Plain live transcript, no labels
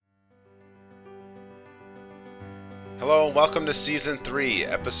Hello and welcome to Season 3,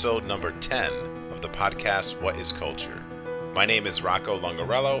 Episode number 10 of the podcast, What is Culture? My name is Rocco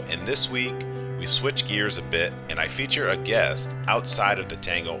Longarello, and this week we switch gears a bit and I feature a guest outside of the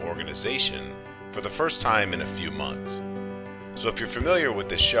Tangoe organization for the first time in a few months. So if you're familiar with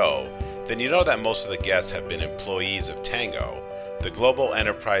this show, then you know that most of the guests have been employees of Tangoe, the global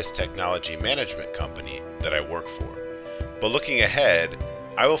enterprise technology management company that I work for. But looking ahead,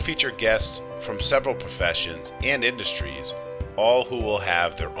 I will feature guests from several professions and industries, all who will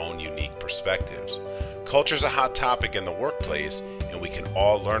have their own unique perspectives. Culture is a hot topic in the workplace, and we can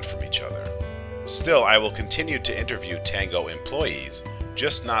all learn from each other. Still, I will continue to interview Tangoe employees,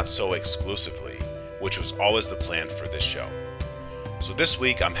 just not so exclusively, which was always the plan for this show. So this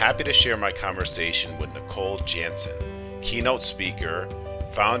week, I'm happy to share my conversation with Nicole Jansen, keynote speaker,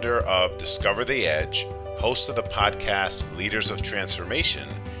 founder of Discover the Edge, host of the podcast Leaders of Transformation,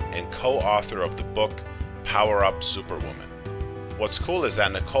 and co-author of the book Power Up Superwoman. What's cool is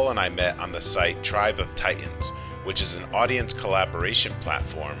that Nicole and I met on the site Tribe of Titans, which is an audience collaboration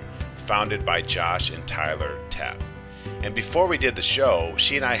platform founded by Josh and Tyler Tapp. And before we did the show,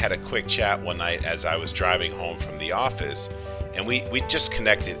 she and I had a quick chat one night as I was driving home from the office, and we just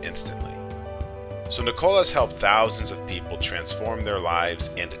connected instantly. So Nicole has helped thousands of people transform their lives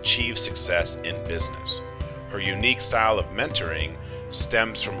and achieve success in business. Her unique style of mentoring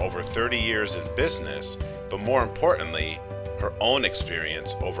stems from over 30 years in business, but more importantly, her own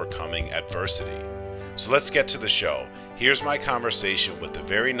experience overcoming adversity. So let's get to the show. Here's my conversation with the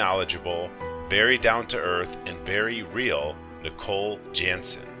very knowledgeable, very down-to-earth, and very real Nicole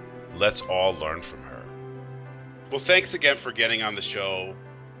Jansen. Let's all learn from her. Well, thanks again for getting on the show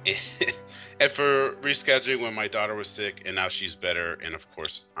and for rescheduling when my daughter was sick, and now she's better, and of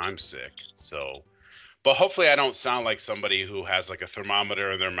course I'm sick. But hopefully I don't sound like somebody who has like a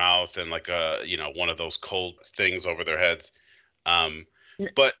thermometer in their mouth and like one of those cold things over their heads.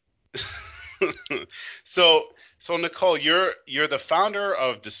 But so Nicole, you're the founder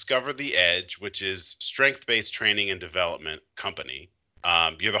of Discover the Edge, which is strength-based training and development company.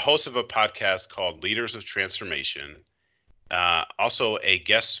 You're the host of a podcast called Leaders of Transformation, also a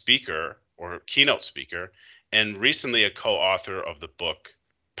guest speaker or keynote speaker, and recently a co-author of the book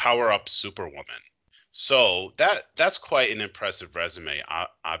Power Up Superwoman. So that's quite an impressive resume,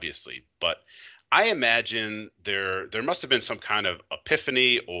 obviously. But I imagine there must have been some kind of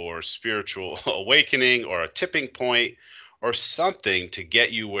epiphany or spiritual awakening or a tipping point or something to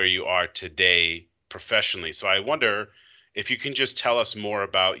get you where you are today professionally. So I wonder if you can just tell us more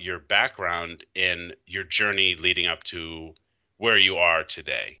about your background and your journey leading up to where you are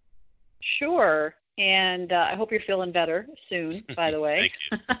today. Sure. And I hope you're feeling better soon, by the way.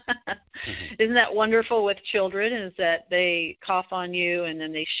 Thank you. Isn't that wonderful with children, is that they cough on you and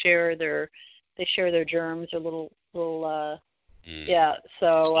then they share their germs, their little yeah.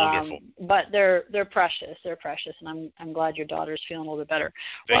 So but they're precious. They're precious, and I'm glad your daughter's feeling a little bit better.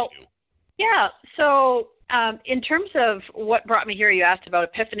 Thank you. Yeah. So in terms of what brought me here, you asked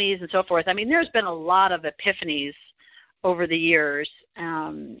about epiphanies and so forth. I mean, there's been a lot of epiphanies over the years.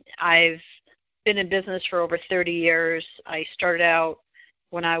 I've been in business for over 30 years. I started out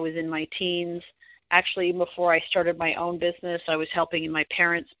when I was in my teens. Actually, before I started my own business, I was helping in my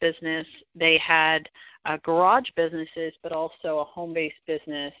parents' business. They had garage businesses, but also a home-based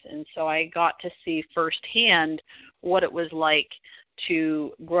business. And so I got to see firsthand what it was like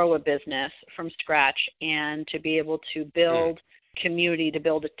to grow a business from scratch and to be able to build community, to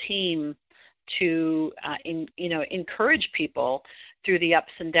build a team, to encourage people through the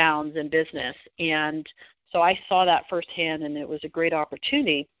ups and downs in business. And so I saw that firsthand, and it was a great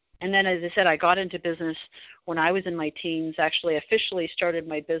opportunity. And then, as I said, I got into business when I was in my teens. Actually, officially started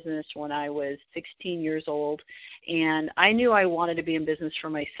my business when I was 16 years old. And I knew I wanted to be in business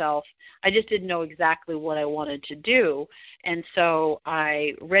for myself. I just didn't know exactly what I wanted to do. And so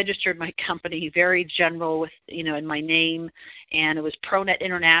I registered my company, very general with, in my name, and it was ProNet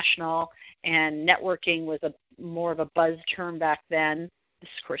International, and networking was more of a buzz term back then. This,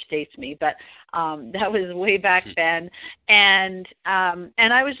 of course, dates me, but that was way back then. And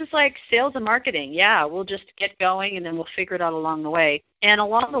I was just like, sales and marketing, yeah, we'll just get going and then we'll figure it out along the way. And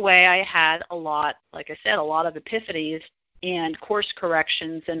along the way, I had a lot of epiphanies and course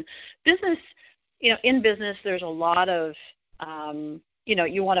corrections. And business, in business, there's a lot of,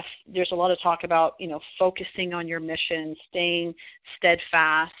 there's a lot of talk about, focusing on your mission, staying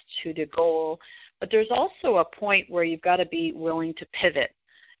steadfast to the goal. But there's also a point where you've got to be willing to pivot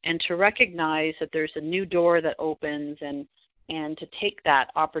and to recognize that there's a new door that opens and to take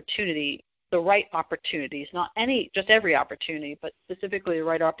that opportunity the right opportunities, not just every opportunity, but specifically the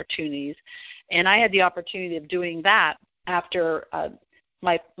right opportunities. And I had the opportunity of doing that after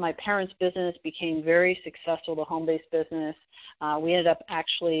my parents' business became very successful, the home-based business. We ended up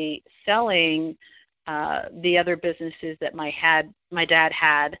actually selling the other businesses that my dad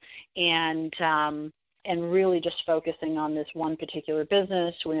had, and really just focusing on this one particular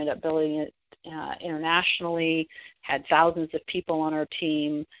business. We ended up building it internationally, had thousands of people on our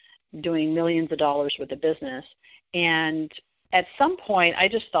team, doing millions of dollars with the business. And at some point, I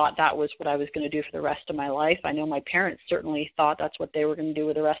just thought that was what I was going to do for the rest of my life. I know my parents certainly thought that's what they were going to do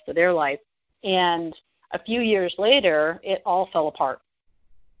with the rest of their life. And a few years later, it all fell apart.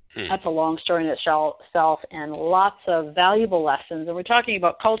 That's a long story in itself, and lots of valuable lessons. And we're talking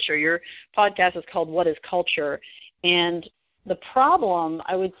about culture. Your podcast is called What is Culture? And the problem,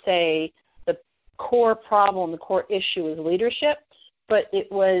 I would say, the core problem, the core issue is leadership, but it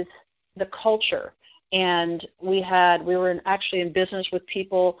was the culture. And we were actually in business with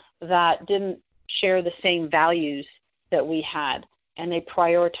people that didn't share the same values that we had, and they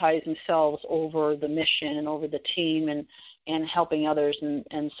prioritized themselves over the mission and over the team and helping others.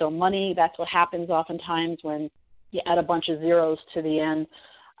 And so money, that's what happens oftentimes when you add a bunch of zeros to the end.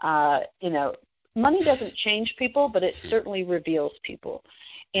 Money doesn't change people, but it certainly reveals people.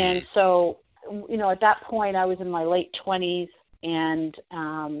 And so, at that point, I was in my late 20s, and,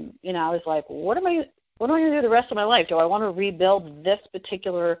 I was like, what am I going to do the rest of my life? Do I want to rebuild this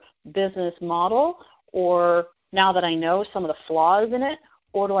particular business model, or now that I know some of the flaws in it,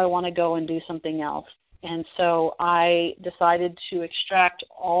 or do I want to go and do something else? And so I decided to extract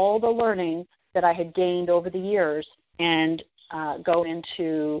all the learning that I had gained over the years and go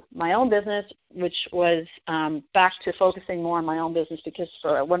into my own business, which was back to focusing more on my own business, because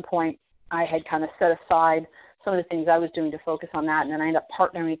at one point I had kind of set aside some of the things I was doing to focus on that, and then I ended up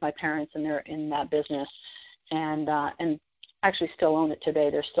partnering with my parents in that business, and actually still own it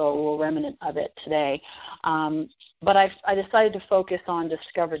today. There's still a little remnant of it today. But I decided to focus on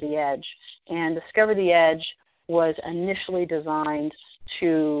Discover the Edge. And Discover the Edge was initially designed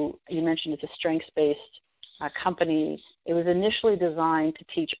you mentioned it's a strengths-based company. It was initially designed to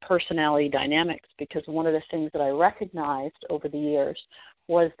teach personality dynamics, because one of the things that I recognized over the years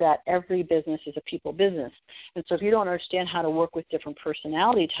was that every business is a people business. And so if you don't understand how to work with different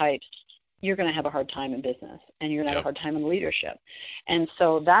personality types, you're going to have a hard time in business, and you're going to have a hard time in leadership. And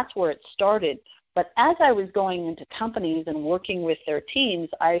so that's where it started. But as I was going into companies and working with their teams,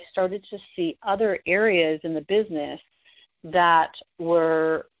 I started to see other areas in the business that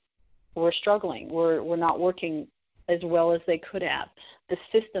were struggling, were not working as well as they could have. The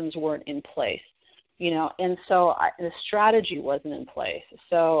systems weren't in place, and so the strategy wasn't in place.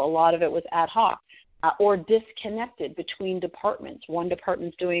 So a lot of it was ad hoc. Or disconnected between departments. One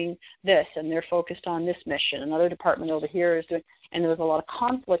department's doing this, and they're focused on this mission. Another department over here is doing, and there was a lot of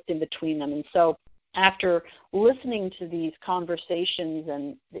conflict in between them. And so after listening to these conversations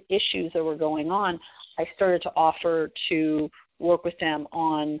and the issues that were going on, I started to offer to work with them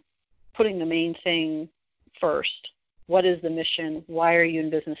on putting the main thing first. What is the mission? Why are you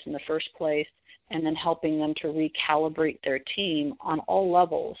in business in the first place? And then helping them to recalibrate their team on all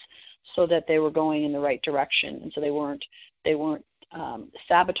levels, so that they were going in the right direction, and so they weren't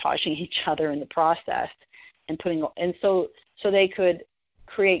sabotaging each other in the process, and so they could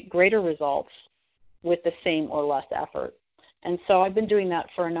create greater results with the same or less effort. And so I've been doing that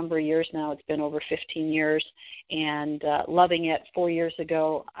for a number of years now. It's been over 15 years, and loving it. 4 years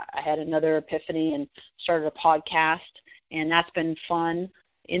ago, I had another epiphany and started a podcast, and that's been fun.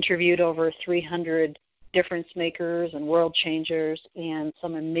 Interviewed over 300 difference makers and world changers, and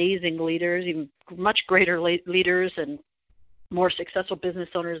some amazing leaders, even much greater leaders and more successful business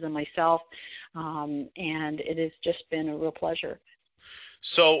owners than myself. And it has just been a real pleasure.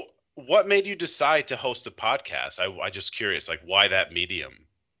 So what made you decide to host a podcast? I'm just curious, why that medium?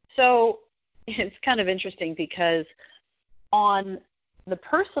 So it's kind of interesting, because on the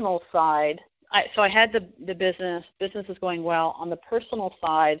personal side, I had the business is going well. On the personal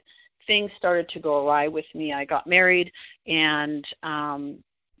side, things started to go awry with me. I got married, and a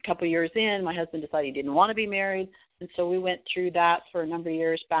couple of years in, my husband decided he didn't want to be married, and so we went through that for a number of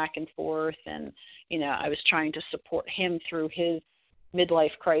years, back and forth, and I was trying to support him through his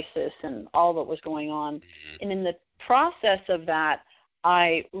midlife crisis and all that was going on. And in the process of that,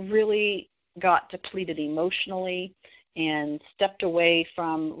 I really got depleted emotionally and stepped away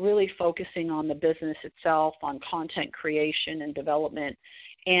from really focusing on the business itself, on content creation and development.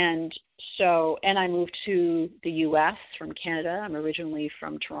 And I moved to the U.S. from Canada. I'm originally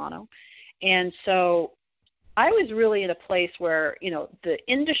from Toronto. And so I was really in a place where, the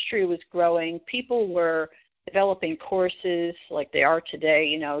industry was growing. People were developing courses like they are today,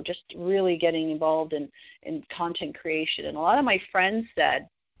 just really getting involved in content creation. And a lot of my friends said,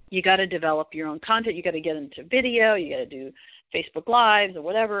 you got to develop your own content. You got to get into video. You got to do Facebook Lives or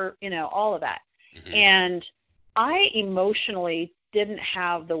whatever, all of that. Mm-hmm. And I emotionally didn't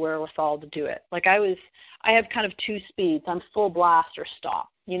have the wherewithal to do it. Like I have kind of two speeds. I'm full blast or stop,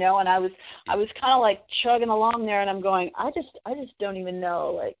 and I was kind of like chugging along there, and I'm going, I just don't even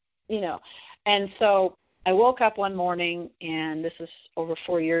know, and so I woke up one morning, and this is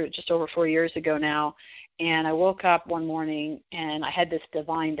just over 4 years ago now, and I woke up one morning and I had this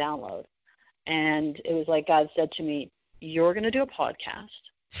divine download, and it was like God said to me, you're going to do a podcast.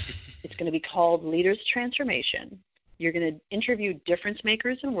 It's going to be called Leaders Transformation. You're going to interview difference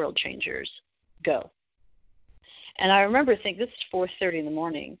makers and world changers. Go. And I remember thinking, this is 4:30 in the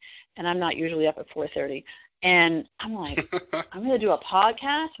morning, and I'm not usually up at 4:30. And I'm like, I'm going to do a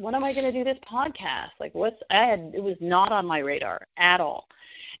podcast? When am I going to do this podcast? Like, it was not on my radar at all.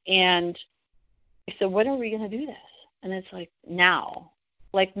 And I said, when are we going to do this? And it's like, now.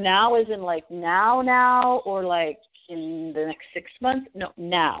 Like, now as in like now, or like in the next 6 months? No,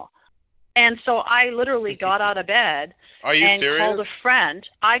 now. And so I literally got out of bed. Are you serious? Called a friend.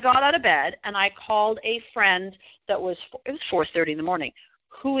 I got out of bed and I called a friend it was 4:30 in the morning.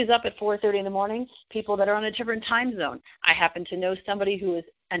 Who is up at 4:30 in the morning? People that are on a different time zone. I happen to know somebody who is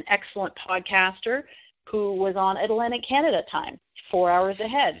an excellent podcaster who was on Atlantic Canada time, 4 hours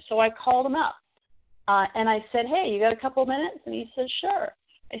ahead. So I called him up and I said, hey, you got a couple minutes? And he said, sure.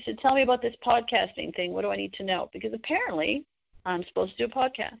 I said, tell me about this podcasting thing. What do I need to know? Because apparently I'm supposed to do a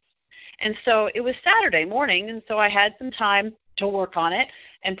podcast. And so it was Saturday morning, and so I had some time to work on it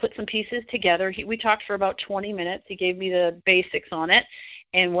and put some pieces together. We talked for about 20 minutes. He gave me the basics on it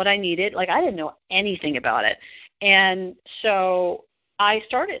and what I needed. Like, I didn't know anything about it. And so I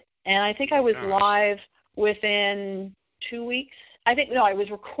started, and I think I was live within 2 weeks. I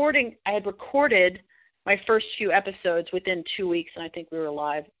had recorded my first few episodes within 2 weeks, and I think we were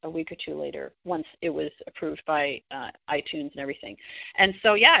live a week or two later once it was approved by iTunes and everything. And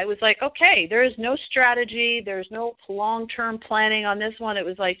so, yeah, it was like, okay, there is no strategy. There's no long-term planning on this one. It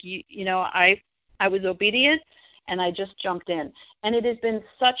was like, I was obedient, and I just jumped in. And it has been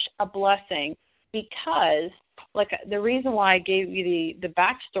such a blessing because, like, the reason why I gave you the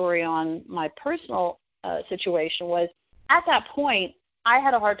backstory on my personal situation was at that point, I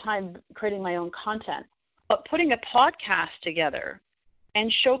had a hard time creating my own content, but putting a podcast together and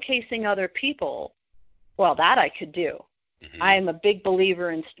showcasing other people, well, that I could do. Mm-hmm. I am a big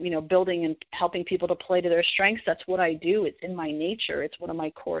believer in, building and helping people to play to their strengths. That's what I do. It's in my nature. It's one of my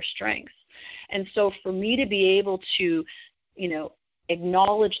core strengths. And so for me to be able to,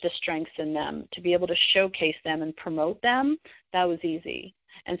 acknowledge the strengths in them, to be able to showcase them and promote them, that was easy.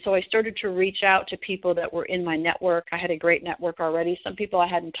 And so I started to reach out to people that were in my network. I had a great network already. Some people I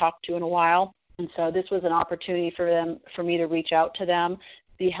hadn't talked to in a while. And so this was an opportunity for me to reach out to them,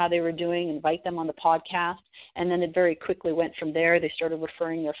 see how they were doing, invite them on the podcast. And then it very quickly went from there. They started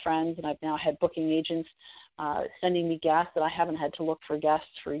referring their friends, and I've now had booking agents sending me guests that I haven't had to look for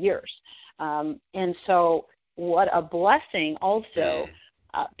guests for years. And so what a blessing also,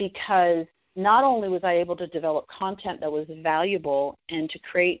 because not only was I able to develop content that was valuable and to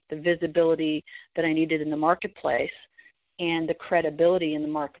create the visibility that I needed in the marketplace and the credibility in the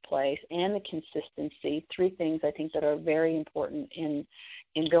marketplace and the consistency, three things I think that are very important in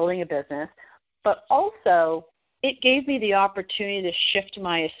building a business, but also it gave me the opportunity to shift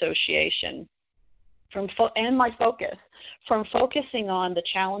my association and my focus from focusing on the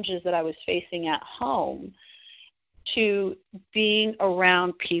challenges that I was facing at home to being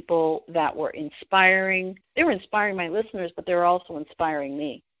around people that were inspiring. They were inspiring my listeners, but they were also inspiring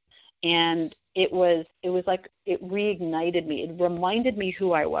me. And it was like it reignited me. It reminded me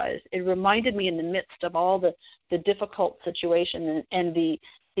who I was. It reminded me in the midst of all the difficult situation and the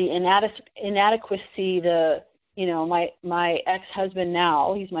inadequacy, my ex-husband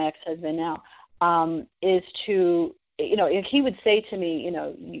now, he's my ex-husband now, is to, if he would say to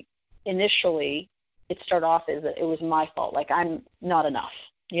me, initially, it started off as it was my fault, like I'm not enough,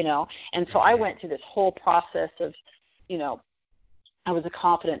 And so I went through this whole process of, I was a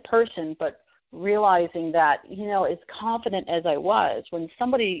confident person, but realizing that, as confident as I was, when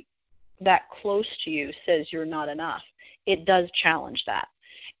somebody that close to you says you're not enough, it does challenge that.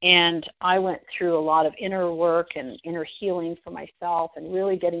 And I went through a lot of inner work and inner healing for myself and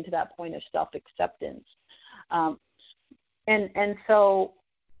really getting to that point of self-acceptance. And so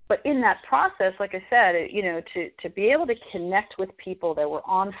But in that process, like I said, to be able to connect with people that were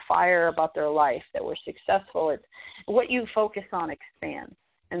on fire about their life, that were successful, it's what you focus on expands.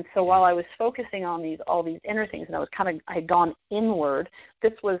 And so while I was focusing on all these inner things, and I had gone inward,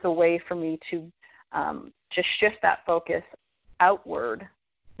 this was a way for me to shift that focus outward,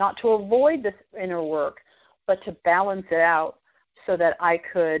 not to avoid this inner work, but to balance it out so that I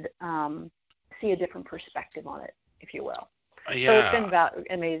could see a different perspective on it, if you will. Yeah. So it's been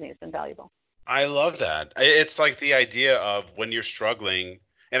amazing. It's been valuable. I love that. It's like the idea of when you're struggling,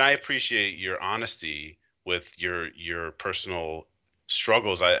 and I appreciate your honesty with your personal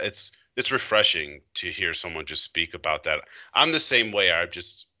struggles. It's refreshing to hear someone just speak about that. I'm the same way.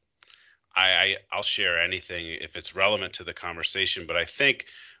 I'll share anything if it's relevant to the conversation, but I think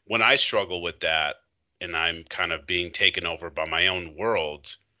when I struggle with that and I'm kind of being taken over by my own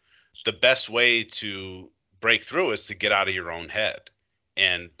world, the best way to break through is to get out of your own head.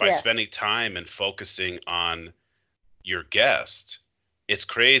 And by spending time and focusing on your guest, it's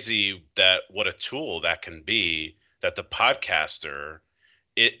crazy that what a tool that can be, that the podcaster,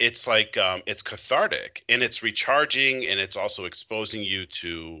 it's like it's cathartic and it's recharging, and it's also exposing you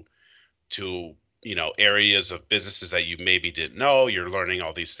to areas of businesses that you maybe didn't know. You're learning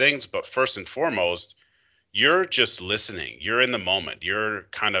all these things, but first and foremost, you're just listening. You're in the moment. You're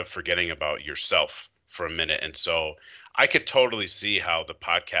kind of forgetting about yourself for a minute. And so I could totally see how the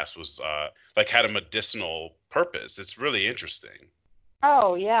podcast was had a medicinal purpose. It's really interesting.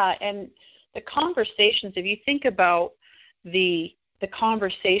 Oh, yeah. And the conversations, if you think about the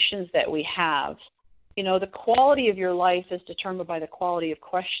conversations that we have, the quality of your life is determined by the quality of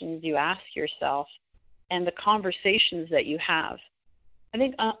questions you ask yourself and the conversations that you have. I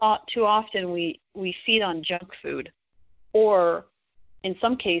think too often we feed on junk food, or in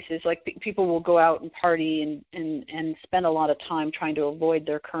some cases, like people will go out and party and spend a lot of time trying to avoid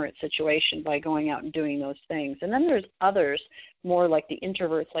their current situation by going out and doing those things. And then there's others, more like the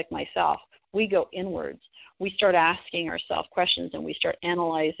introverts like myself. We go inwards. We start asking ourselves questions, and we start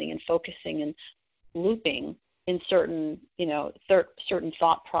analyzing and focusing and looping in certain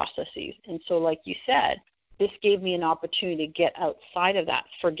thought processes. And so, like you said, this gave me an opportunity to get outside of that,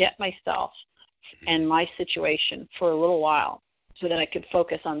 forget myself and my situation for a little while, so that I could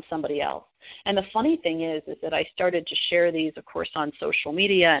focus on somebody else. And the funny thing is that I started to share these, of course, on social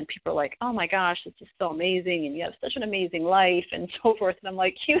media, and people are like, oh my gosh, this is so amazing, and you have such an amazing life, and so forth. And I'm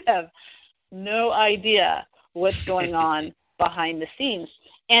like, you have no idea what's going on behind the scenes.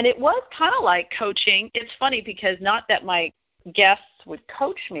 And it was kind of like coaching. It's funny because not that my guests would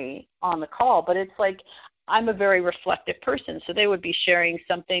coach me on the call, but it's like I'm a very reflective person. So they would be sharing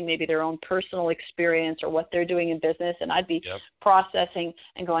something, maybe their own personal experience or what they're doing in business, and I'd be processing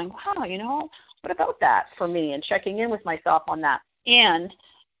and going, wow, what about that for me, and checking in with myself on that. And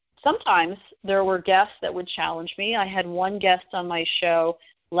sometimes there were guests that would challenge me. I had one guest on my show,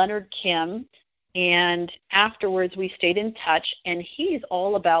 Leonard Kim, and afterwards we stayed in touch, and he's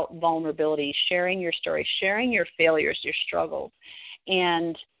all about vulnerability, sharing your story, sharing your failures, your struggles.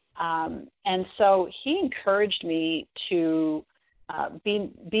 And so he encouraged me to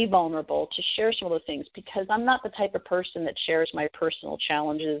be vulnerable, to share some of those things, because I'm not the type of person that shares my personal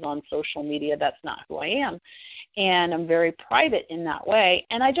challenges on social media. That's not who I am. And I'm very private in that way.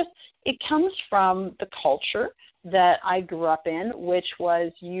 And it comes from the culture that I grew up in, which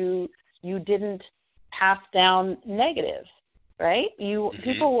was you didn't pass down negative, right?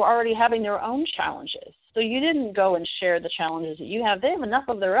 People were already having their own challenges. So you didn't go and share the challenges that you have. They have enough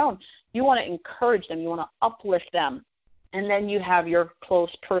of their own. You want to encourage them. You want to uplift them. And then you have your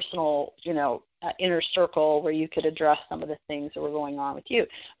close personal, inner circle where you could address some of the things that were going on with you.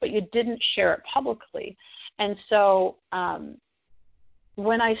 But you didn't share it publicly. And so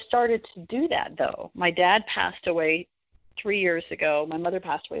when I started to do that, though, my dad passed away 3 years ago. My mother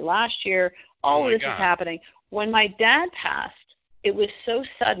passed away last year. All of this is happening. When my dad passed, it was so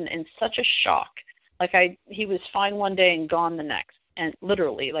sudden and such a shock. He was fine one day and gone the next. And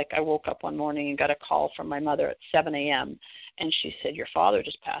literally, I woke up one morning and got a call from my mother at 7 a.m. And she said, your father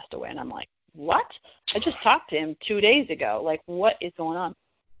just passed away. And I'm like, what? I just talked to him 2 days ago. What is going on?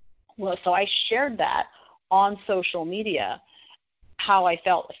 Well, so I shared that on social media, how I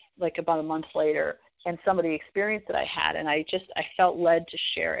felt about a month later, and some of the experience that I had. And I felt led to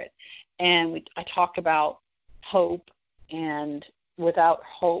share it. And I talked about hope, and without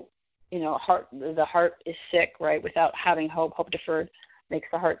hope, the heart is sick, right? Without having hope deferred makes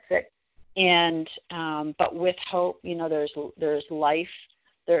the heart sick. And but with hope, there's life.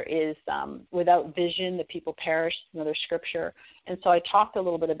 There is without vision, the people perish. Another scripture. And so I talked a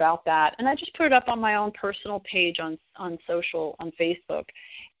little bit about that, and I just put it up on my own personal page on social, on Facebook.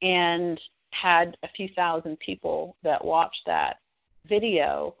 and had a few thousand people that watched that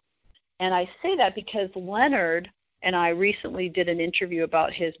video. And I say that because Leonard and I recently did an interview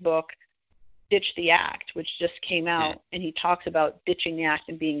about his book, Ditch the Act, which just came out, and he talks about ditching the act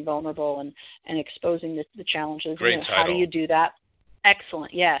and being vulnerable and exposing the challenges. Great title. How do you do that?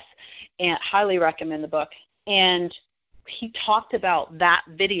 Excellent, yes. And highly recommend the book. And he talked about that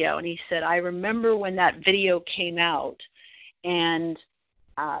video, and he said, I remember when that video came out, and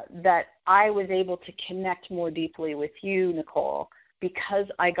that I was able to connect more deeply with you, Nicole, because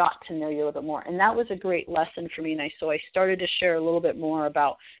I got to know you a little bit more. And that was a great lesson for me. And so I started to share a little bit more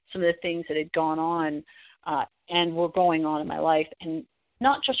about some of the things that had gone on and were going on in my life. And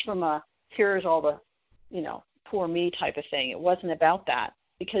not just from a, here's all the, poor me type of thing. It wasn't about that,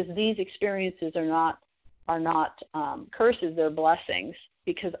 because these experiences are not curses, they're blessings.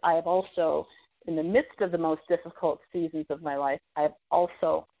 Because I have also, in the midst of the most difficult seasons of my life, I have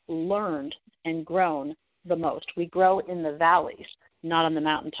also learned and grown the most. We grow in the valleys, not on the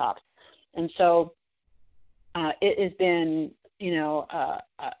mountaintops. And so it has been,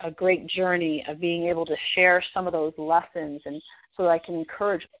 a great journey of being able to share some of those lessons, and so that I can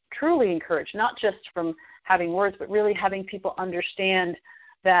truly encourage, not just from having words, but really having people understand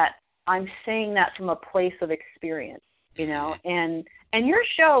that I'm saying that from a place of experience, and your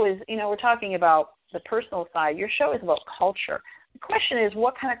show is, we're talking about the personal side. Your show is about culture. The question is,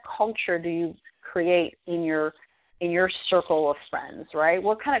 what kind of culture do you create in your circle of friends, right?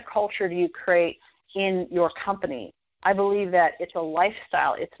 What kind of culture do you create in your company? I believe that it's a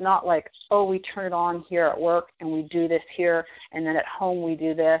lifestyle. It's not like, oh, we turn it on here at work and we do this here, and then at home we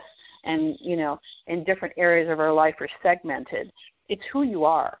do this, and, in different areas of our life are segmented. It's who you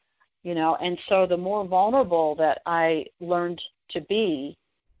are, and so the more vulnerable that I learned to be,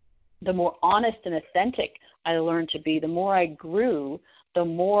 the more honest and authentic I learned to be, the more I grew, the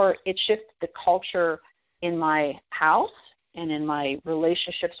more it shifted the culture in my house and in my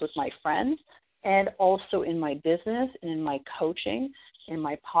relationships with my friends, and also in my business and in my coaching, in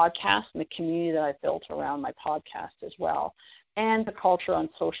my podcast, and the community that I've built around my podcast as well, and the culture on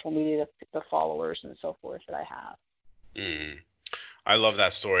social media, the followers and so forth that I have. I love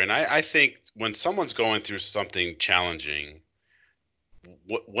that story. And I think when someone's going through something challenging,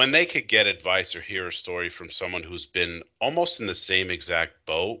 when they could get advice or hear a story from someone who's been almost in the same exact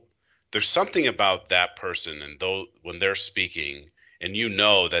boat, there's something about that person, and when they're speaking and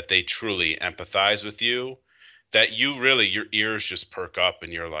that they truly empathize with you, that your ears just perk up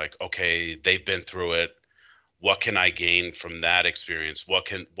and you're like, okay, they've been through it. What can I gain from that experience? What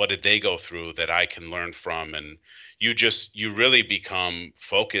did they go through that I can learn from? And you really become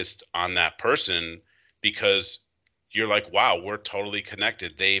focused on that person, because you're like, wow, we're totally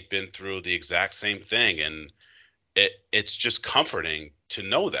connected. They've been through the exact same thing. And it's just comforting to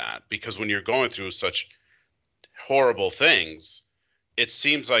know that, because when you're going through such horrible things, it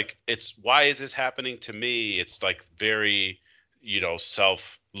seems like why is this happening to me? It's like very,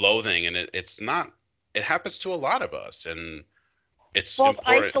 self-loathing, and it's not. It happens to a lot of us, and it's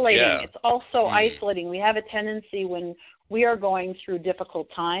important. Isolating. Yeah. It's also isolating. We have a tendency, when we are going through difficult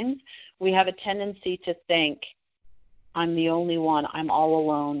times, we have a tendency to think, I'm the only one. I'm all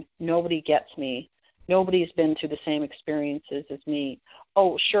alone. Nobody gets me. Nobody's been through the same experiences as me.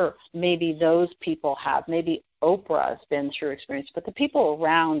 Oh, sure, maybe those people have. Maybe Oprah's been through experience, but the people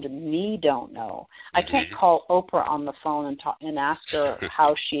around me don't know. I can't call Oprah on the phone and ask her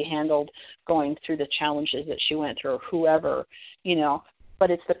how she handled going through the challenges that she went through, or whoever,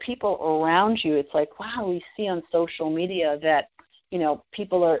 But it's the people around you. It's like, wow, we see on social media that,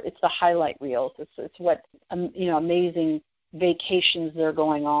 it's the highlight reels. It's what, amazing vacations they're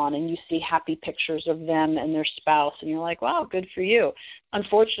going on, and you see happy pictures of them and their spouse, and you're like, wow, good for you.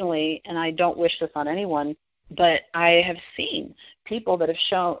 Unfortunately, and I don't wish this on anyone, but I have seen people that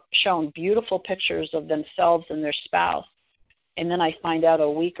have shown beautiful pictures of themselves and their spouse, and then I find out a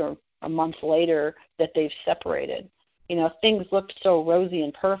week or a month later that they've separated. Things looked so rosy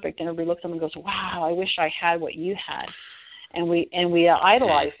and perfect, and everybody looks at them and goes, wow, I wish I had what you had. And we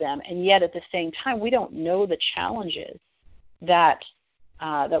idolize them, and yet at the same time, we don't know the challenges that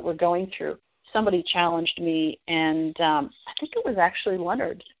we're going through. Somebody challenged me, and I think it was actually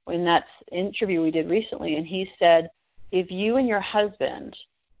Leonard in that interview we did recently, and he said, if you and your husband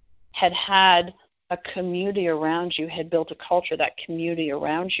had a community around you, had built a culture, that community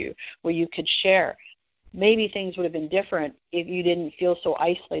around you where you could share, maybe things would have been different if you didn't feel so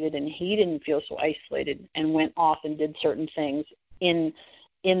isolated and he didn't feel so isolated and went off and did certain things in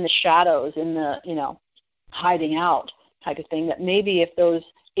the shadows, in the, hiding out type of thing, that maybe if those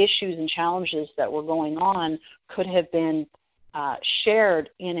issues and challenges that were going on could have been shared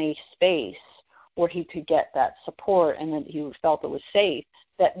in a space where he could get that support and that he felt it was safe,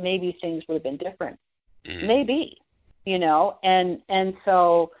 that maybe things would have been different. Mm-hmm. Maybe, and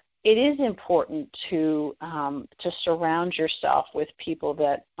so it is important to surround yourself with people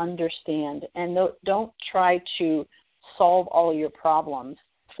that understand and don't try to solve all your problems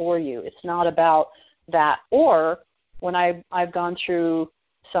for you. It's not about that. Or when I've gone through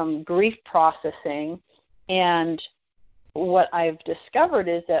some grief processing, and what I've discovered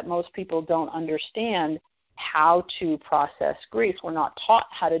is that most people don't understand how to process grief. We're not taught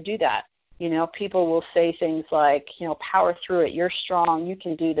how to do that. People will say things like, power through it. You're strong. You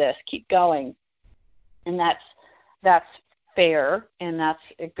can do this. Keep going. And that's fair, and that's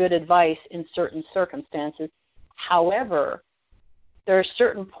a good advice in certain circumstances. However, there are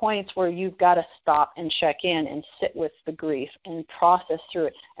certain points where you've got to stop and check in and sit with the grief and process through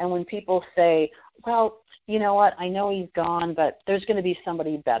it. And when people say, well, you know what, I know he's gone, but there's going to be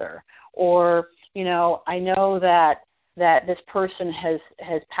somebody better. Or, I know that this person has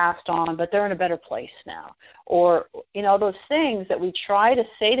passed on, but they're in a better place now. Or, those things that we try to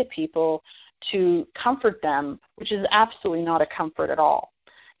say to people to comfort them, which is absolutely not a comfort at all,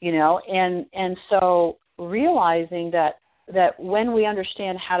 and so realizing that when we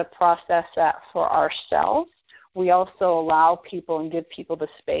understand how to process that for ourselves, we also allow people and give people the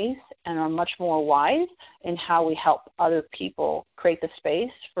space and are much more wise in how we help other people create the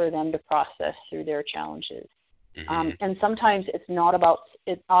space for them to process through their challenges. Mm-hmm. And sometimes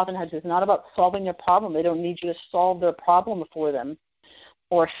oftentimes it's not about solving their problem. They don't need you to solve their problem for them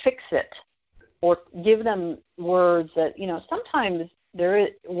or fix it or give them words that, sometimes there is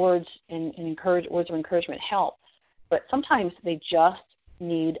words of encouragement help, but sometimes they just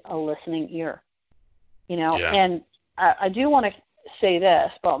need a listening ear, Yeah. And I do want to say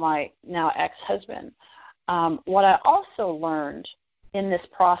this about my now ex-husband. What I also learned in this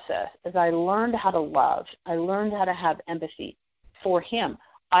process is I learned how to love. I learned how to have empathy for him.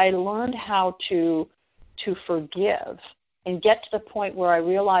 I learned how to forgive and get to the point where I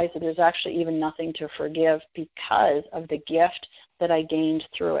realized that there's actually even nothing to forgive because of the gift that I gained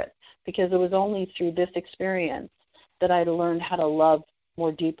through it. Because it was only through this experience that I learned how to love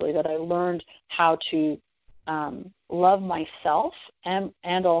more deeply, that I learned how to love myself and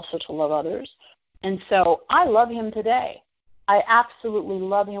also to love others. And so I love him today. I absolutely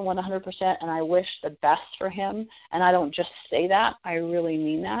love him 100%, and I wish the best for him. And I don't just say that. I really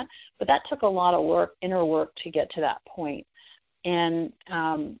mean that. But that took a lot of work, inner work, to get to that point. And,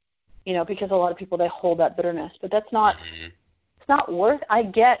 because a lot of people, they hold that bitterness. But that's not, it's not worth. I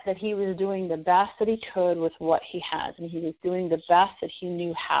get that he was doing the best that he could with what he has, and he was doing the best that he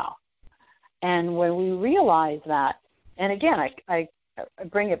knew how. And when we realize that, and again, I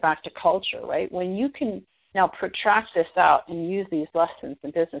bring it back to culture, right? When you can now protract this out and use these lessons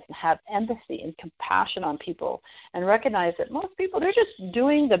in business and have empathy and compassion on people and recognize that most people, they're just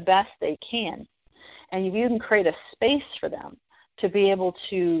doing the best they can. And you can create a space for them to be able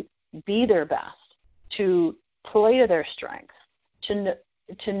to be their best, to play to their strengths,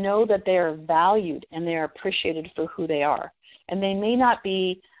 to know that they are valued and they are appreciated for who they are. And they may not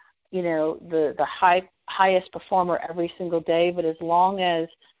be, the highest performer every single day, but as long as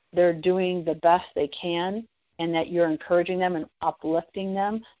they're doing the best they can and that you're encouraging them and uplifting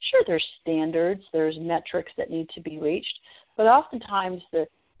them, sure, there's standards, there's metrics that need to be reached, but oftentimes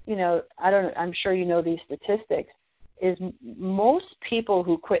I'm sure you know these statistics, is most people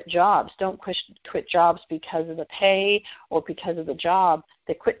who quit jobs don't quit jobs because of the pay or because of the job.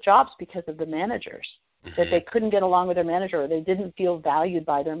 They quit jobs because of the managers, that they couldn't get along with their manager or they didn't feel valued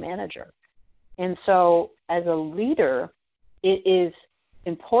by their manager. And so as a leader, it is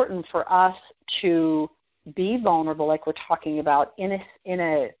important for us to be vulnerable, like we're talking about, in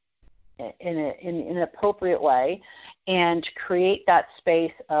an appropriate way, and create that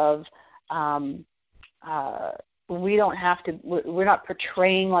space of we're not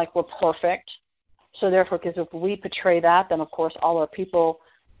portraying like we're perfect. So therefore, because if we portray that, then of course all our people,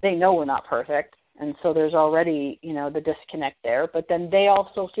 they know we're not perfect. And so there's already, the disconnect there. But then they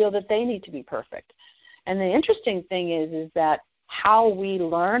also feel that they need to be perfect. And the interesting thing is that how we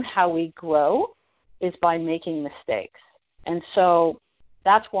learn, how we grow, is by making mistakes. And so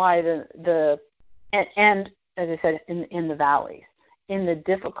that's why and as I said, in the valleys, in the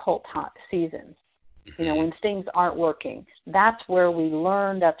difficult seasons, when things aren't working, that's where we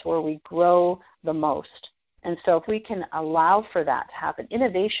learn, that's where we grow the most. And so if we can allow for that to happen,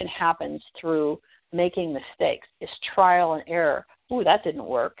 innovation happens through making mistakes. It's trial and error. Ooh, that didn't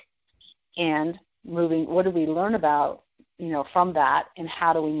work. And what do we learn about, from that, and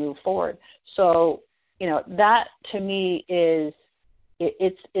how do we move forward? So, that to me is,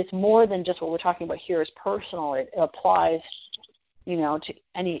 it's more than just what we're talking about here is personal. It applies, to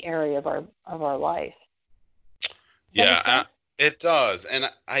any area of our life. Yeah, it does, and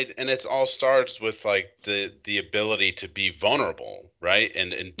it all starts with like the ability to be vulnerable, right?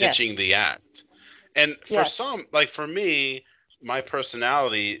 And Yes. ditching the act. And for Yes. some, like for me, my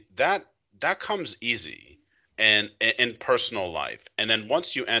personality, that comes easy and in personal life. And then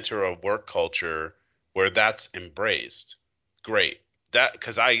once you enter a work culture where that's embraced, great. That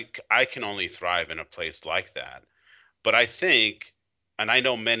because I can only thrive in a place like that. But I think, and I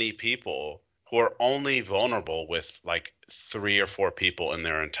know many people who are only vulnerable with like three or four people in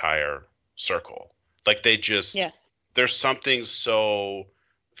their entire circle. Like Yes. there's something so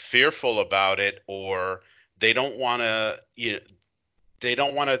fearful about it, or they don't want to, they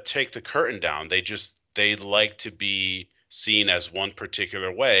don't want to take the curtain down. They like to be seen as one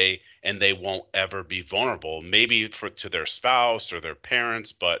particular way, and they won't ever be vulnerable, maybe to their spouse or their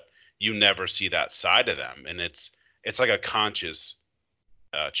parents, but you never see that side of them. And it's like a conscious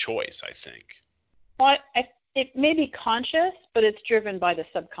choice, I think. Well, it may be conscious, but it's driven by the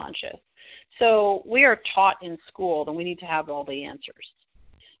subconscious. So we are taught in school that we need to have all the answers,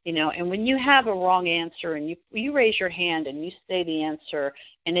 and when you have a wrong answer and you raise your hand and you say the answer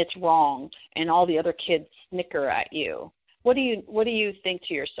and it's wrong and all the other kids snicker at you, what do you think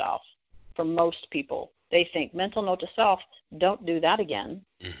to yourself? For most people, they think, mental note to self, don't do that again.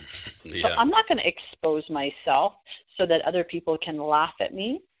 Yeah. So I'm not going to expose myself so that other people can laugh at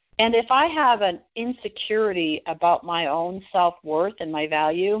me. And if I have an insecurity about my own self-worth and my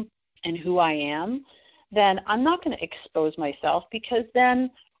value and who I am, then I'm not going to expose myself, because then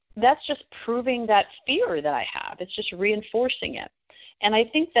that's just proving that fear that I have. It's just reinforcing it. And I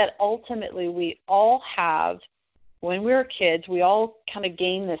think that ultimately we all have, when we were kids, we all kind of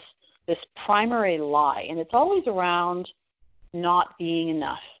gain this primary lie, and it's always around not being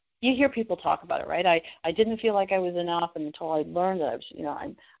enough. You hear people talk about it, right? I didn't feel like I was enough until I learned that I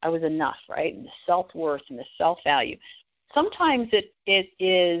was, I was enough, right? And the self-worth and the self-value. Sometimes it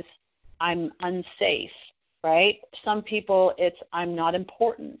is I'm unsafe, right? Some people it's I'm not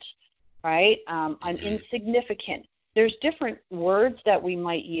important, right? I'm insignificant. There's different words that we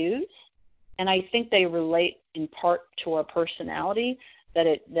might use, and I think they relate in part to our personality, that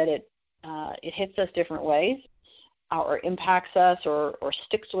it hits us different ways, or impacts us, or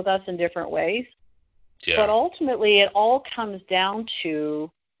sticks with us in different ways. Yeah. But ultimately, it all comes down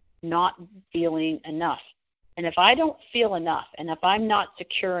to not feeling enough. And if I don't feel enough, and if I'm not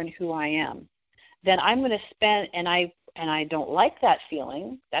secure in who I am, then I'm going to spend, and I don't like that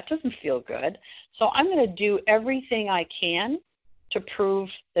feeling. That doesn't feel good. So I'm going to do everything I can to prove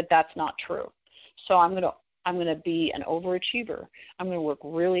that that's not true. So I'm going to be an overachiever. I'm going to work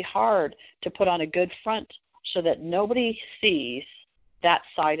really hard to put on a good front so that nobody sees that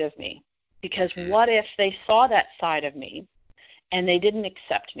side of me. Because what if they saw that side of me and they didn't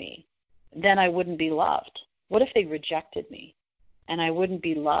accept me? Then I wouldn't be loved. What if they rejected me and I wouldn't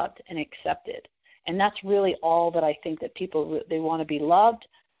be loved and accepted? And that's really all that I think that people, they want to be loved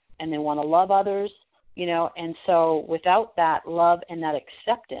and they want to love others, and so without that love and that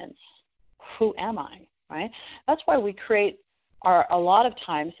acceptance, who am I, right? That's why we create a lot of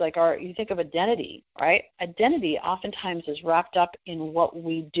times, you think of identity, right? Identity oftentimes is wrapped up in what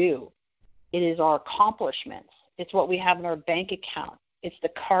we do. It is our accomplishments. It's what we have in our bank account. It's the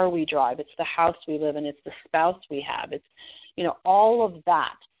car we drive. It's the house we live in. It's the spouse we have. It's, all of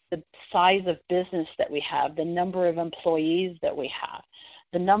that, the size of business that we have, the number of employees that we have,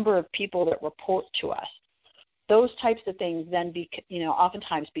 the number of people that report to us. Those types of things then,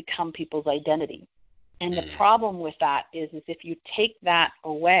 oftentimes become people's identity. And the problem with that is if you take that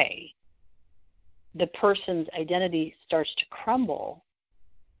away, the person's identity starts to crumble,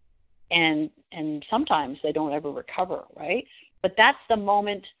 and sometimes they don't ever recover, right? But that's the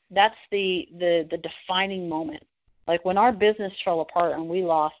moment, that's the defining moment. Like when our business fell apart and we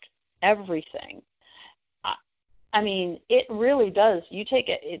lost everything, I mean, it really does. You take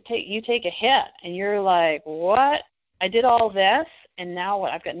a hit, and you're like, what? I did all this, and now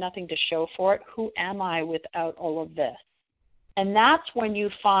what? I've got nothing to show for it. Who am I without all of this? And that's when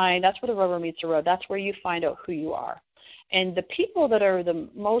that's where the rubber meets the road. That's where you find out who you are. And the people that are the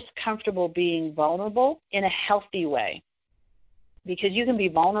most comfortable being vulnerable in a healthy way, because you can be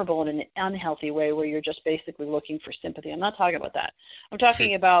vulnerable in an unhealthy way where you're just basically looking for sympathy. I'm not talking about that. I'm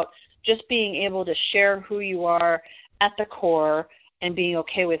talking about just being able to share who you are at the core and being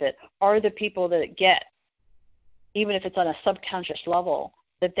okay with it, are the people that get, even if it's on a subconscious level,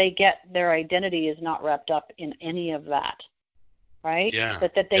 that they get their identity is not wrapped up in any of that, right? Yeah.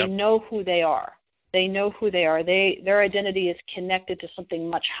 But that they know who they are. They know who they are. Their identity is connected to something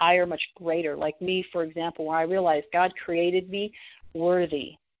much higher, much greater. Like me, for example, where I realized God created me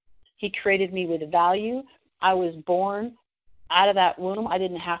worthy. He created me with value. I was born out of that womb. I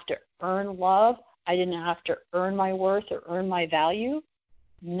didn't have to earn love. I didn't have to earn my worth or earn my value.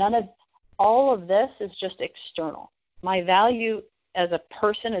 All of this is just external. My value as a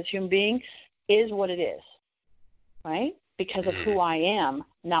person, as a human being, is what it is, right? Because of who I am,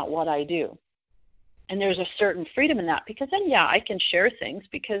 not what I do. And there's a certain freedom in that, because then, I can share things,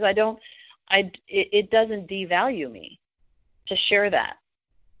 because it doesn't devalue me to share that.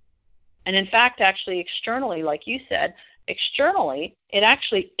 And in fact, actually, externally, like you said, externally, it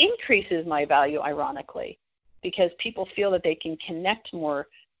actually increases my value, ironically, because people feel that they can connect more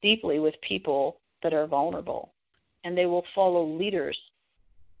deeply with people that are vulnerable, and they will follow leaders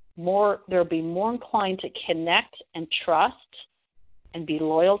more. They'll be more inclined to connect and trust and be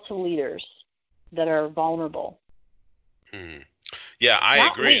loyal to leaders that are vulnerable. Yeah, I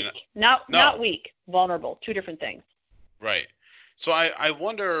not agree. Weak. Not weak, vulnerable, two different things. Right. So I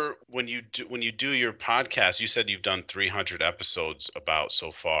wonder, when you do your podcast, you said you've done 300 episodes about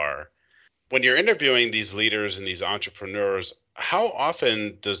so far. When you're interviewing these leaders and these entrepreneurs, how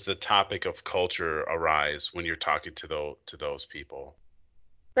often does the topic of culture arise when you're talking to those people?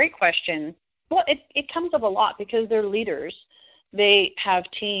 Great question. Well, it comes up a lot because they're leaders. They have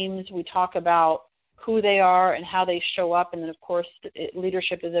teams. We talk about who they are and how they show up. And then, of course,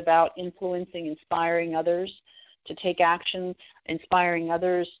 leadership is about influencing, inspiring others to take action, inspiring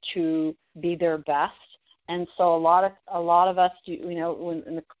others to be their best. And so a lot of us,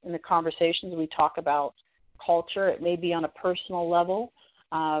 when in the conversations we talk about culture. It may be on a personal level.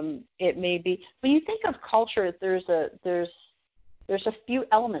 It may be, when you think of culture, there's a few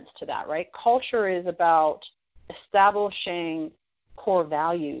elements to that, right? Culture is about establishing core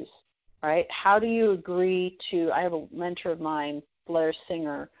values, right? How do you agree to? I have a mentor of mine, Blair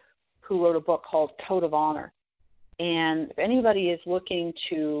Singer, who wrote a book called Code of Honor. And if anybody is looking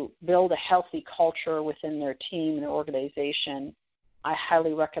to build a healthy culture within their team and their organization, I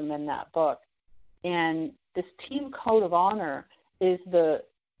highly recommend that book. And this team code of honor is the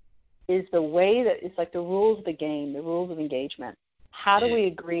way that it's like the rules of the game, the rules of engagement. How do we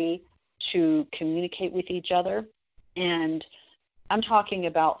agree to communicate with each other? And I'm talking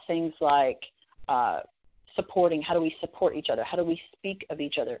about things like supporting. How do we support each other? How do we speak of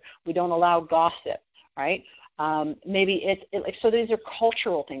each other? We don't allow gossip, right? Maybe so these are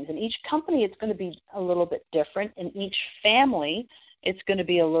cultural things. In each company, it's going to be a little bit different. In each family, it's going to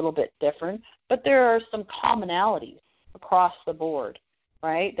be a little bit different. But there are some commonalities across the board,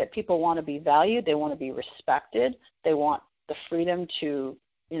 right? That people want to be valued. They want to be respected. They want the freedom to,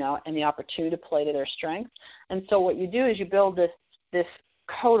 and the opportunity to play to their strengths. And so what you do is you build this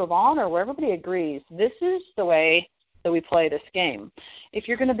code of honor where everybody agrees, this is the way that we play this game. If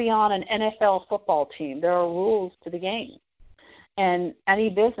you're going to be on an NFL football team, there are rules to the game. And any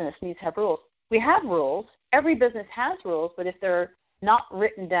business needs to have rules. We have rules. Every business has rules, but if they're not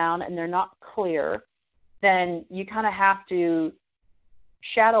written down and they're not clear, then you kind of have to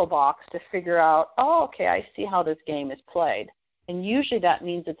shadow box to figure out, oh, okay, I see how this game is played. And usually that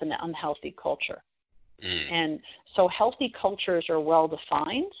means it's an unhealthy culture. And so healthy cultures are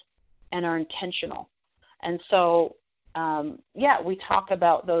well-defined and are intentional. And so, we talk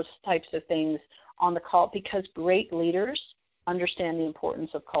about those types of things on the call because great leaders understand the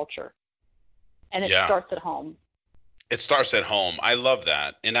importance of culture. And it starts at home. It starts at home. I love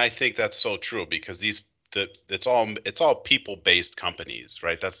that. And I think that's so true because it's all people-based companies,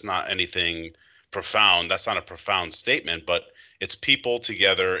 right? That's not anything profound. That's not a profound statement, but it's people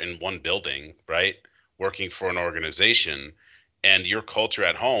together in one building, right? Working for an organization, and your culture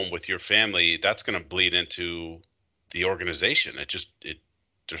at home with your family, that's going to bleed into the organization.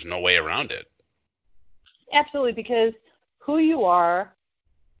 There's no way around it. Absolutely, because who you are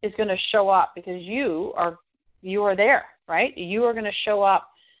is going to show up because you are there, right? You are going to show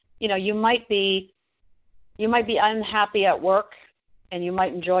up. You might be unhappy at work and you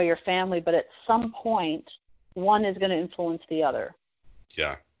might enjoy your family, but at some point, one is going to influence the other.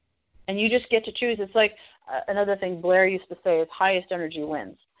 Yeah. And you just get to choose. It's like another thing Blair used to say is highest energy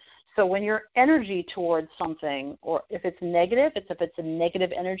wins. So when your energy towards something, or if it's negative, if it's a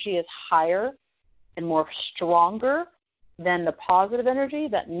negative energy is higher and more stronger than the positive energy,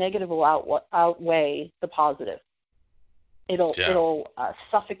 that negative will outweigh the positive. It'll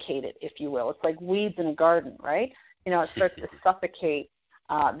suffocate it, if you will. It's like weeds in a garden, right? It starts to suffocate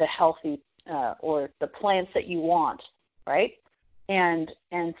the healthy or the plants that you want, right? And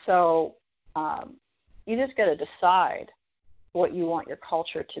so you just got to decide what you want your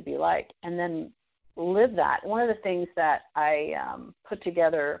culture to be like, and then live that. One of the things that I put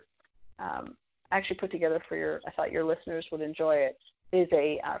together for I thought your listeners would enjoy it, is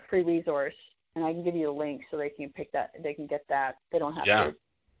a free resource, and I can give you a link so they can get that. They don't have to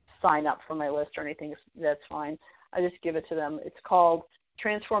sign up for my list or anything. That's fine. I just give it to them. It's called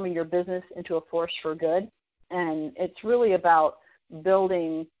Transforming Your Business into a Force for Good, and it's really about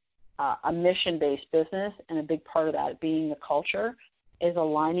building a mission-based business, and a big part of that being the culture is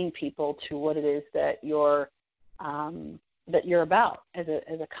aligning people to what it is that you're about as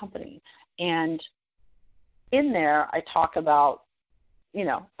a company. And in there, I talk about,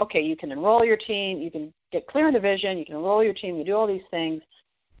 okay, you can enroll your team, you can get clear on the vision, you can enroll your team, you do all these things,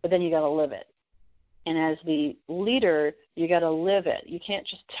 but then you got to live it. And as the leader, you got to live it. You can't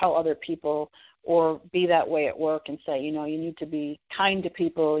just tell other people or be that way at work and say, you need to be kind to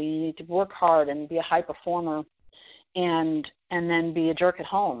people, you need to work hard and be a high performer, and then be a jerk at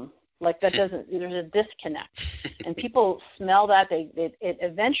home. Like that doesn't. There's a disconnect, and people smell that. It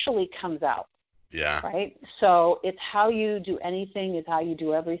eventually comes out. Yeah. Right. So it's how you do anything is how you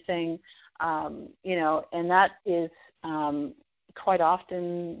do everything. And that is quite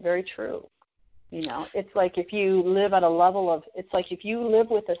often very true. It's like if you live at a level of, it's like if you live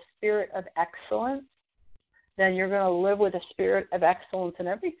with a spirit of excellence, then you're going to live with a spirit of excellence in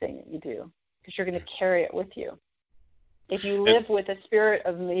everything that you do, because you're going to carry it with you. If you live with a spirit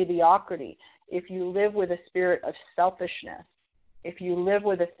of mediocrity, if you live with a spirit of selfishness, if you live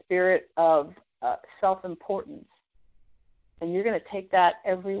with a spirit of self-importance, then you're going to take that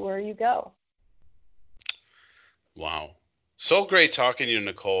everywhere you go. Wow. So great talking to you,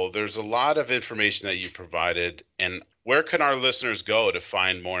 Nicole. There's a lot of information that you provided. And where can our listeners go to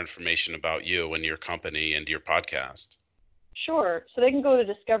find more information about you and your company and your podcast? Sure. So they can go to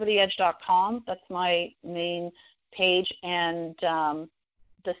discovertheedge.com. That's my main page. And the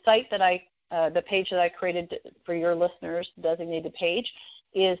site the page that I created for your listeners, designated page,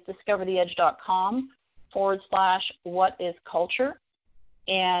 is discovertheedge.com/whatisculture.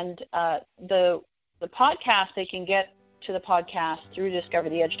 And the podcast, they can get to the podcast through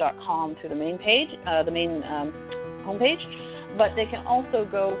discovertheedge.com through the main page, homepage, but they can also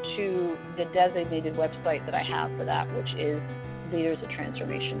go to the designated website that I have for that, which is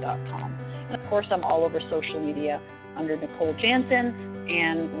leadersoftransformation.com. And of course, I'm all over social media under Nicole Jansen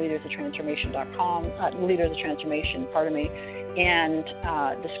and leadersoftransformation.com, Leaders of Transformation, and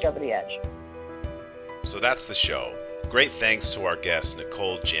Discover the Edge. So that's the show. Great thanks to our guest,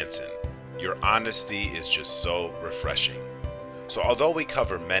 Nicole Jansen. Your honesty is just so refreshing. So although we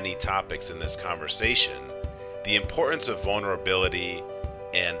cover many topics in this conversation, the importance of vulnerability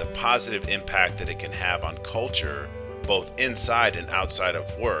and the positive impact that it can have on culture, both inside and outside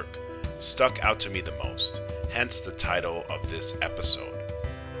of work, stuck out to me the most, hence the title of this episode.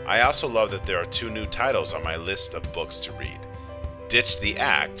 I also love that there are 2 new titles on my list of books to read. Ditch the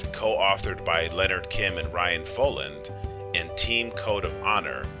Act, co-authored by Leonard Kim and Ryan Foland, and Team Code of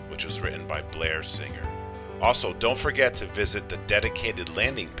Honor, which was written by Blair Singer. Also, don't forget to visit the dedicated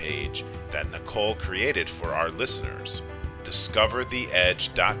landing page that Nicole created for our listeners,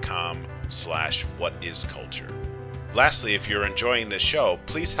 discovertheedge.com/whatisculture. Lastly, if you're enjoying this show,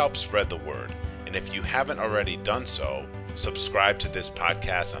 please help spread the word. And if you haven't already done so, subscribe to this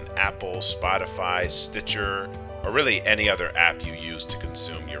podcast on Apple, Spotify, Stitcher, or really any other app you use to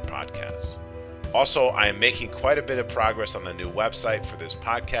consume your podcasts. Also, I am making quite a bit of progress on the new website for this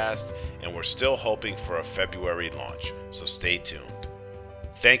podcast, and we're still hoping for a February launch, so stay tuned.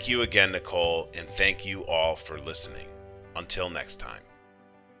 Thank you again, Nicole, and thank you all for listening. Until next time.